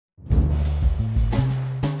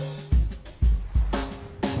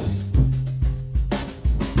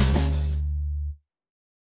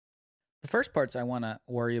first parts I want to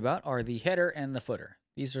worry about are the header and the footer.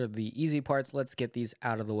 These are the easy parts. Let's get these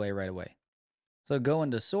out of the way right away. So go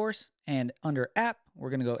into source, and under app, we're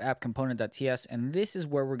going to go app component.ts, and this is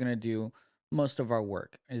where we're going to do most of our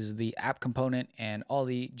work, is the app component and all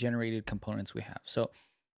the generated components we have. So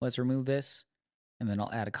let's remove this, and then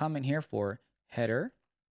I'll add a comment here for header.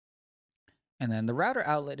 And then the router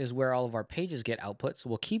outlet is where all of our pages get output, so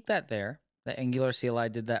we'll keep that there. The Angular CLI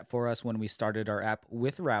did that for us when we started our app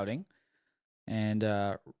with routing, and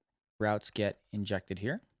routes get injected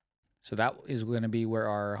here. So that is going to be where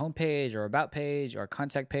our home page, our about page, our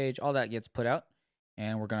contact page, all that gets put out.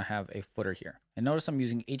 And we're going to have a footer here. And notice I'm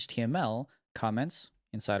using HTML comments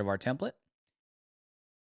inside of our template.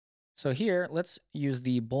 So here, let's use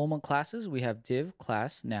the Bulma classes. We have div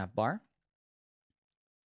class navbar.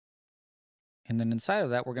 And then inside of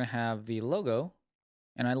that, we're going to have the logo.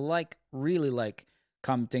 And I really like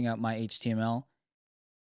commenting out my HTML.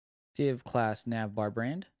 Div class navbar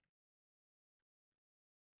brand.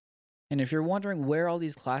 And if you're wondering where all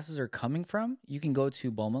these classes are coming from, you can go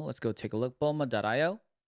to Bulma. Let's go take a look. Bulma.io,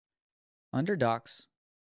 under docs,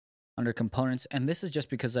 under components. And this is just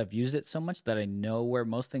because I've used it so much that I know where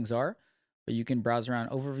most things are. But you can browse around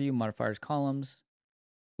overview, modifiers, columns,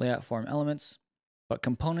 layout form elements. But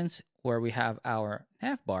components, where we have our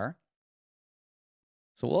navbar.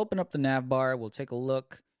 So we'll open up the navbar. We'll take a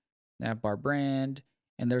look. Navbar brand.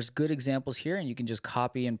 And there's good examples here, and you can just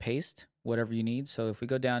copy and paste whatever you need. So if we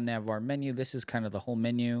go down Navbar menu, this is kind of the whole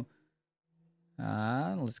menu.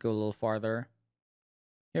 Let's go a little farther.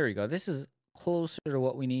 Here we go. This is closer to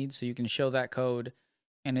what we need, so you can show that code.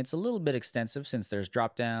 And it's a little bit extensive since there's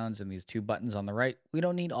drop downs and these two buttons on the right. We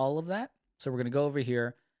don't need all of that. So we're going to go over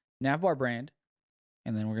here, Navbar brand,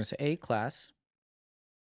 and then we're going to say a class,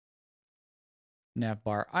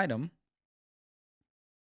 Navbar item.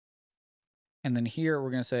 And then here,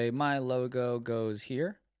 we're going to say my logo goes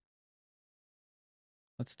here.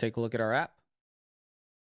 Let's take a look at our app.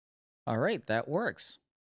 All right, that works.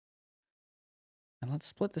 And let's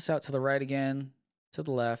split this out to the right again, to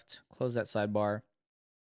the left, close that sidebar.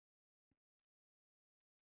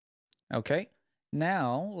 Okay,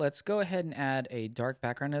 now let's go ahead and add a dark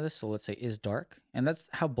background to this. So let's say is dark. And that's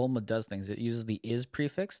how Bulma does things. It uses the is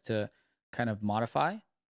prefix to kind of modify.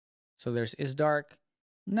 So there's is dark.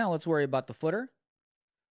 Now let's worry about the footer.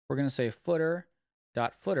 We're going to say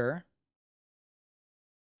footer.footer.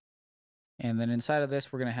 And then inside of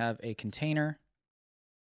this, we're going to have a container.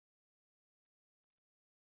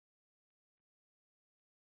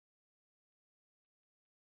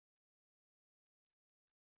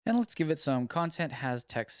 And let's give it some content has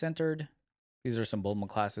text centered. These are some Bulma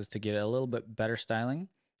classes to get a little bit better styling.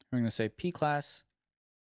 We're going to say P class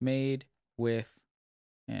made with,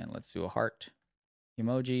 and let's do a heart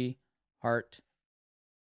emoji, heart.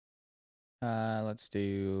 Let's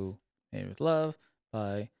do Made with Love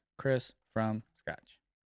by Chris from scratch.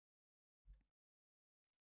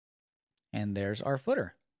 And there's our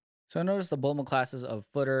footer. So notice the Bulma classes of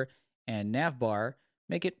footer and navbar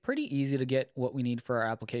make it pretty easy to get what we need for our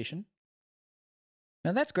application.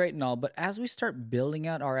 Now that's great and all, but as we start building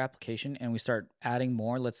out our application and we start adding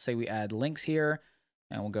more, let's say we add links here,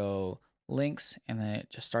 and we'll go links, and then it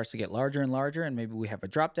just starts to get larger and larger, and maybe we have a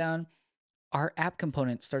drop down. Our app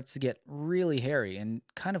component starts to get really hairy and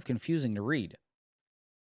kind of confusing to read.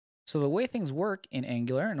 So the way things work in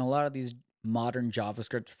Angular and a lot of these modern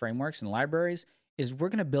JavaScript frameworks and libraries is we're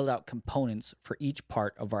going to build out components for each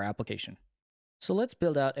part of our application. So let's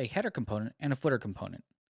build out a header component and a footer component.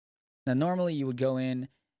 Now normally you would go in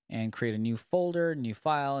and create a new folder, new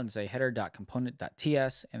file, and say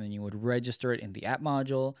header.component.ts, and then you would register it in the app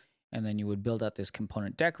module, and then you would build out this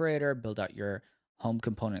component decorator, build out your home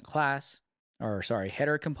component class, or sorry,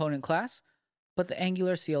 header component class. But the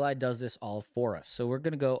Angular CLI does this all for us. So we're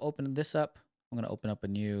going to go open this up. I'm going to open up a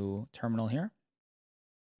new terminal here.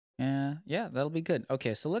 Yeah, that'll be good.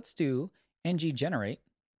 Okay, so let's do ng generate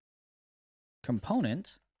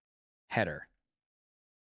component header.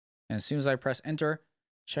 And as soon as I press enter,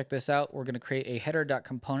 check this out. We're going to create a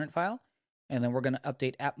header.component file, and then we're going to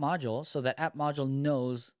update app module so that app module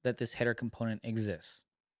knows that this header component exists.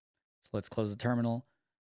 So let's close the terminal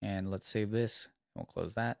and let's save this. We'll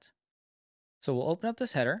close that. So we'll open up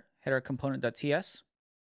this header, header.component.ts.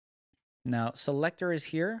 Now selector is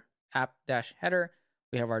here, app-header.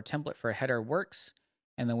 We have our template for header works,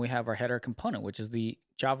 and then we have our header component, which is the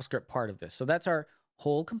JavaScript part of this. So that's our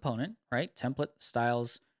whole component, right? Template,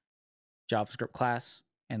 styles, JavaScript class,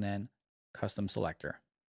 and then custom selector.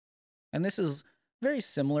 And this is very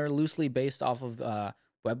similar, loosely based off of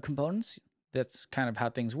web components. That's kind of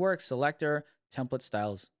how things work. Selector, template,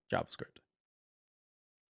 styles, JavaScript.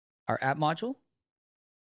 our app module.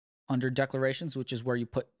 Under declarations, which is where you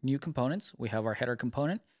put new components, we have our header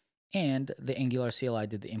component, and the Angular CLI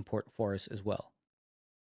did the import for us as well.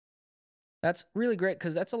 That's really great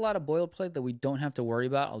because that's a lot of boilerplate that we don't have to worry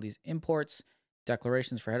about. All these imports,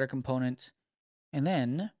 declarations for header component. And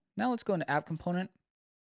then now let's go into app component.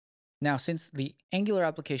 Now, since the Angular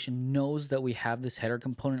application knows that we have this header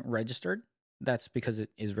component registered, that's because it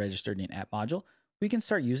is registered in app module, we can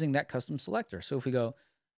start using that custom selector. So if we go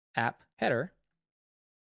app header,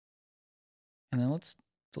 and then let's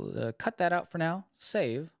cut that out for now,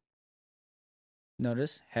 save.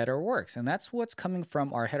 Notice header works, and that's what's coming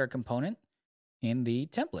from our header component in the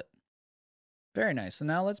template. Very nice. So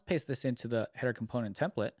now let's paste this into the header component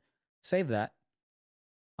template, save that.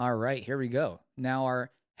 All right, here we go. Now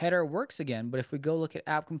our header works again, but if we go look at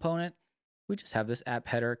app component, we just have this app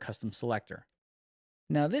header custom selector.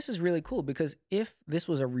 Now this is really cool because if this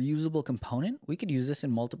was a reusable component, we could use this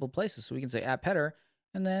in multiple places. So we can say app header,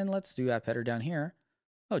 and then let's do app header down here.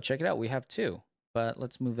 Oh, check it out, we have two, but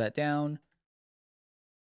let's move that down.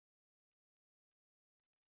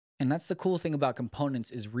 And that's the cool thing about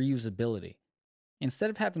components is reusability. Instead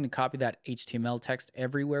of having to copy that HTML text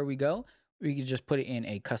everywhere we go, we could just put it in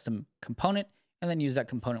a custom component and then use that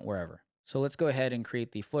component wherever. So let's go ahead and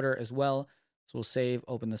create the footer as well. So we'll save,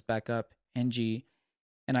 open this back up, ng.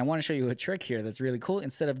 And I want to show you a trick here that's really cool.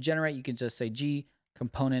 Instead of generate, you can just say G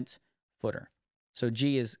component footer. So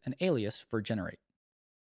G is an alias for generate.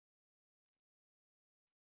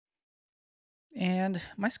 And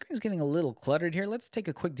my screen is getting a little cluttered here. Let's take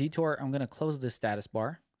a quick detour. I'm going to close this status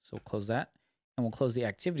bar. So we'll close that. And we'll close the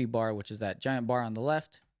activity bar, which is that giant bar on the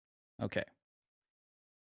left. Okay.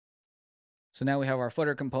 So now we have our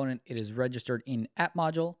footer component. It is registered in app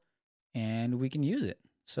module, and we can use it.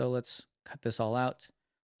 So let's cut this all out.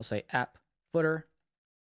 We'll say app footer.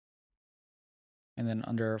 And then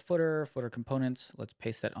under footer components, let's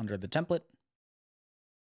paste that under the template.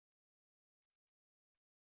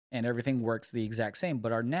 And everything works the exact same,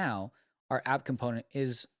 but our app component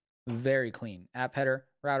is very clean. App header,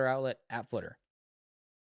 router outlet, app footer.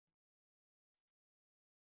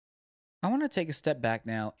 I want to take a step back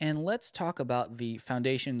now and let's talk about the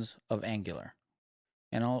foundations of Angular.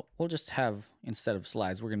 And we'll just have, instead of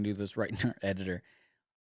slides, we're going to do this right in our editor.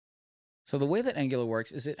 So the way that Angular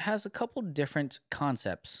works is it has a couple different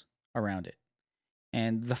concepts around it.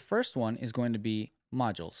 And the first one is going to be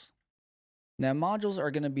modules. Now, modules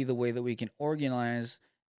are going to be the way that we can organize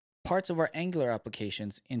parts of our Angular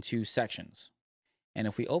applications into sections. And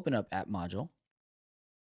if we open up app module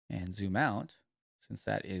and zoom out, since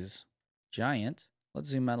that is giant, let's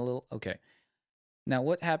zoom out a little. Okay. Now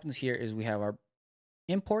what happens here is we have our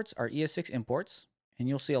imports, our ES6 imports, and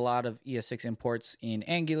you'll see a lot of ES6 imports in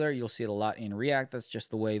Angular. You'll see it a lot in React. That's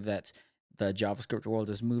just the way that the JavaScript world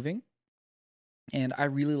is moving. And I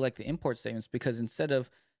really like the import statements because instead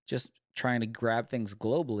of just trying to grab things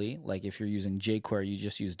globally, like if you're using jQuery, you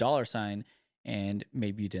just use $, and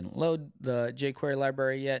maybe you didn't load the jQuery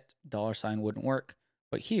library yet, $, wouldn't work.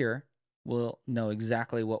 But here, we'll know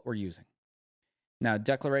exactly what we're using. Now,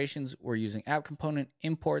 declarations, we're using app component.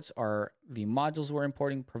 Imports are the modules we're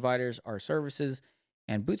importing. Providers are services.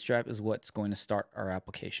 And Bootstrap is what's going to start our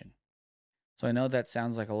application. So I know that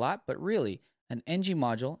sounds like a lot, but really, an ng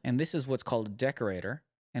module, and this is what's called a decorator.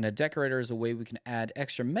 And a decorator is a way we can add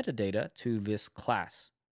extra metadata to this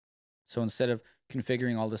class. So instead of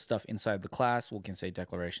configuring all this stuff inside the class, we can say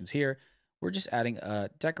declarations here. We're just adding a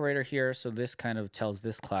decorator here. So this kind of tells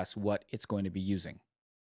this class what it's going to be using.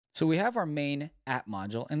 So we have our main app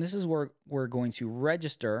module, and this is where we're going to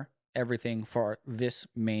register everything for this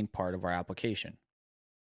main part of our application.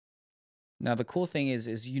 Now, the cool thing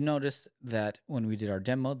is you noticed that when we did our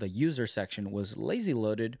demo, the user section was lazy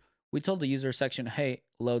loaded. We told the user section, hey,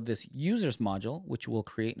 load this users module, which we'll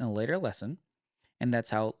create in a later lesson. And that's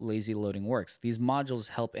how lazy loading works. These modules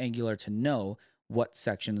help Angular to know what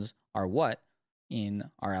sections are what in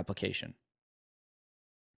our application.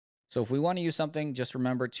 So if we want to use something, just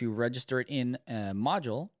remember to register it in a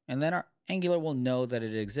module, and then our Angular will know that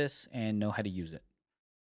it exists and know how to use it.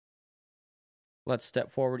 Let's step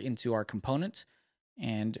forward into our component,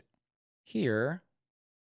 and here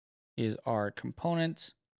is our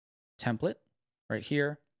component template right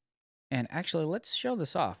here. And actually, let's show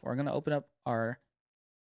this off. We're going to open up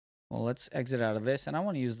let's exit out of this, and I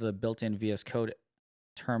want to use the built-in VS Code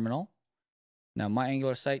terminal. Now, my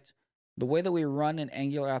Angular site, the way that we run an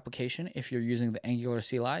Angular application, if you're using the Angular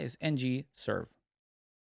CLI, is ng serve.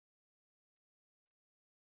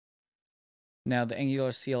 Now, the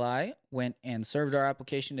Angular CLI went and served our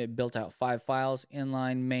application. It built out 5 files: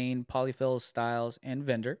 inline, main, polyfills, styles, and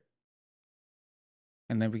vendor.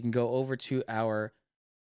 And then we can go over to our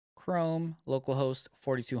Chrome localhost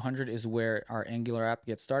 4200 is where our Angular app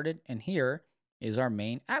gets started. And here is our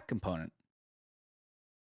main app component.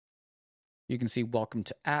 You can see welcome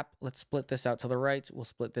to app. Let's split this out to the right. We'll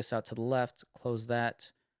split this out to the left. Close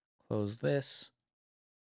that. Close this.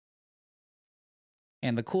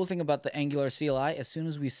 And the cool thing about the Angular CLI, as soon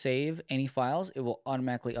as we save any files, it will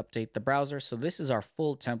automatically update the browser. So this is our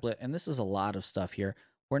full template, and this is a lot of stuff here.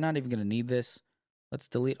 We're not even going to need this. Let's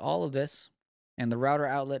delete all of this. And the router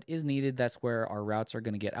outlet is needed. That's where our routes are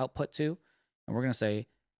going to get output to. And we're going to say,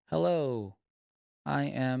 hello, I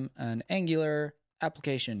am an Angular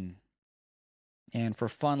application. And for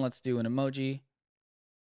fun, let's do an emoji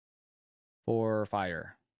for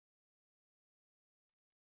fire.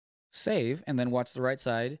 Save, and then watch the right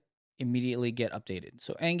side immediately get updated.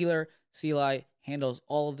 So Angular CLI handles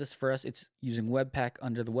all of this for us. It's using Webpack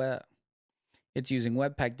under the web. It's using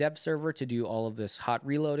Webpack Dev Server to do all of this hot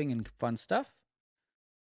reloading and fun stuff.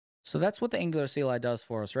 So that's what the Angular CLI does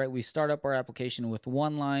for us, right? We start up our application with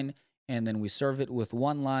one line, and then we serve it with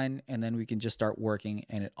one line, and then we can just start working,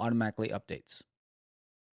 and it automatically updates.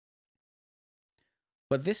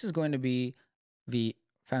 But this is going to be the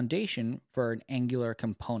foundation for an Angular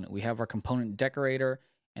component. We have our component decorator,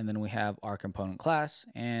 and then we have our component class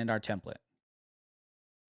and our template.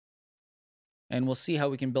 And we'll see how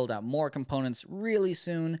we can build out more components really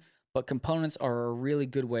soon, but components are a really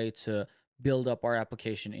good way to build up our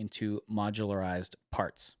application into modularized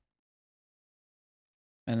parts.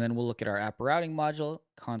 And then we'll look at our app routing module,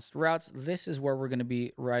 const routes. This is where we're going to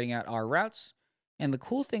be writing out our routes. And the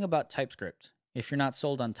cool thing about TypeScript, if you're not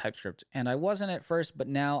sold on TypeScript, and I wasn't at first, but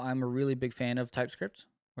now I'm a really big fan of TypeScript.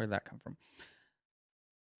 Where did that come from?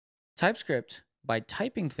 TypeScript, by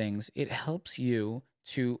typing things, it helps you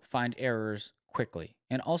to find errors quickly.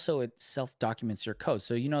 And also it self-documents your code.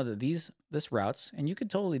 So you know that this routes, and you could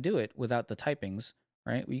totally do it without the typings,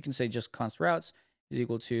 right? You can say just const routes is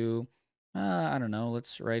equal to, I don't know,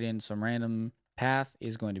 let's write in some random path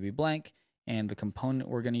is going to be blank, and the component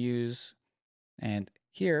we're going to use. And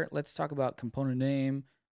here, let's talk about component name.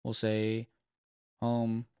 We'll say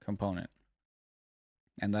home component.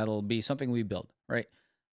 And that'll be something we build, right?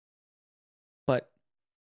 But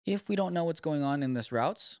if we don't know what's going on in this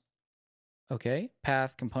routes, okay,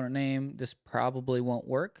 path, component name, this probably won't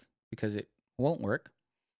work because it won't work.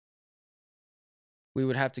 We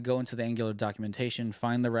would have to go into the Angular documentation,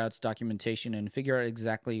 find the routes documentation, and figure out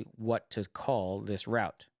exactly what to call this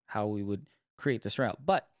route, how we would create this route.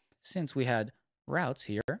 But since we had routes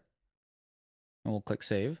here, and we'll click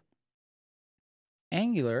save,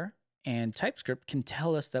 Angular and TypeScript can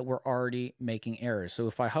tell us that we're already making errors. So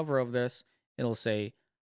if I hover over this, it'll say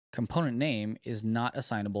component name is not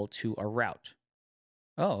assignable to a route.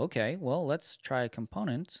 Oh, okay. Well, let's try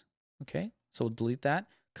component. Okay, so we'll delete that.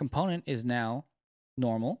 Component is now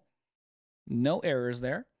normal. No errors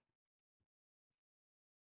there.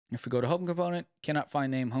 If we go to home component, cannot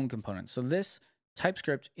find name home component. So this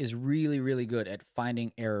TypeScript is really, really good at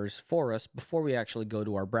finding errors for us before we actually go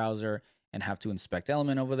to our browser and have to inspect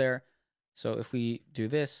element over there. So if we do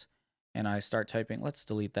this and I start typing, let's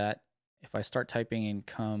delete that. If I start typing in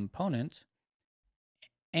component,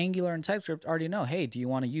 Angular and TypeScript already know, hey, do you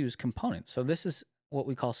want to use component? So this is what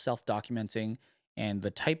we call self-documenting, and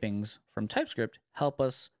the typings from TypeScript help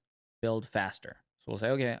us build faster. So we'll say,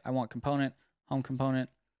 okay, I want component, home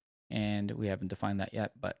component, and we haven't defined that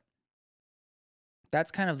yet, but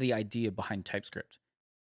that's kind of the idea behind TypeScript,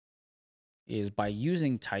 is by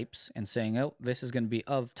using types and saying, oh, this is going to be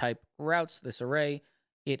of type routes, this array,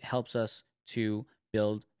 it helps us to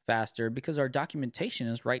build faster because our documentation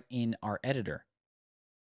is right in our editor.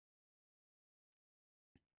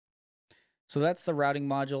 So that's the routing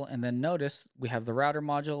module. And then notice we have the router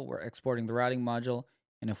module. We're exporting the routing module.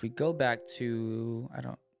 And if we go back to,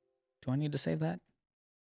 do I need to save that?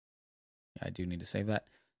 Yeah, I do need to save that.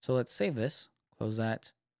 So let's save this, close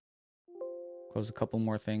that, close a couple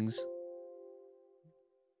more things.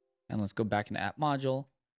 And let's go back into app module.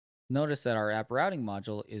 Notice that our app routing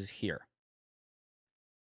module is here.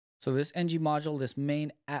 So this ng module, this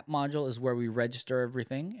main app module, is where we register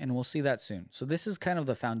everything, and we'll see that soon. So this is kind of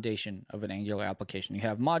the foundation of an Angular application. You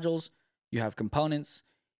have modules, you have components,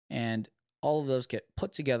 and all of those get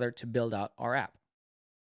put together to build out our app.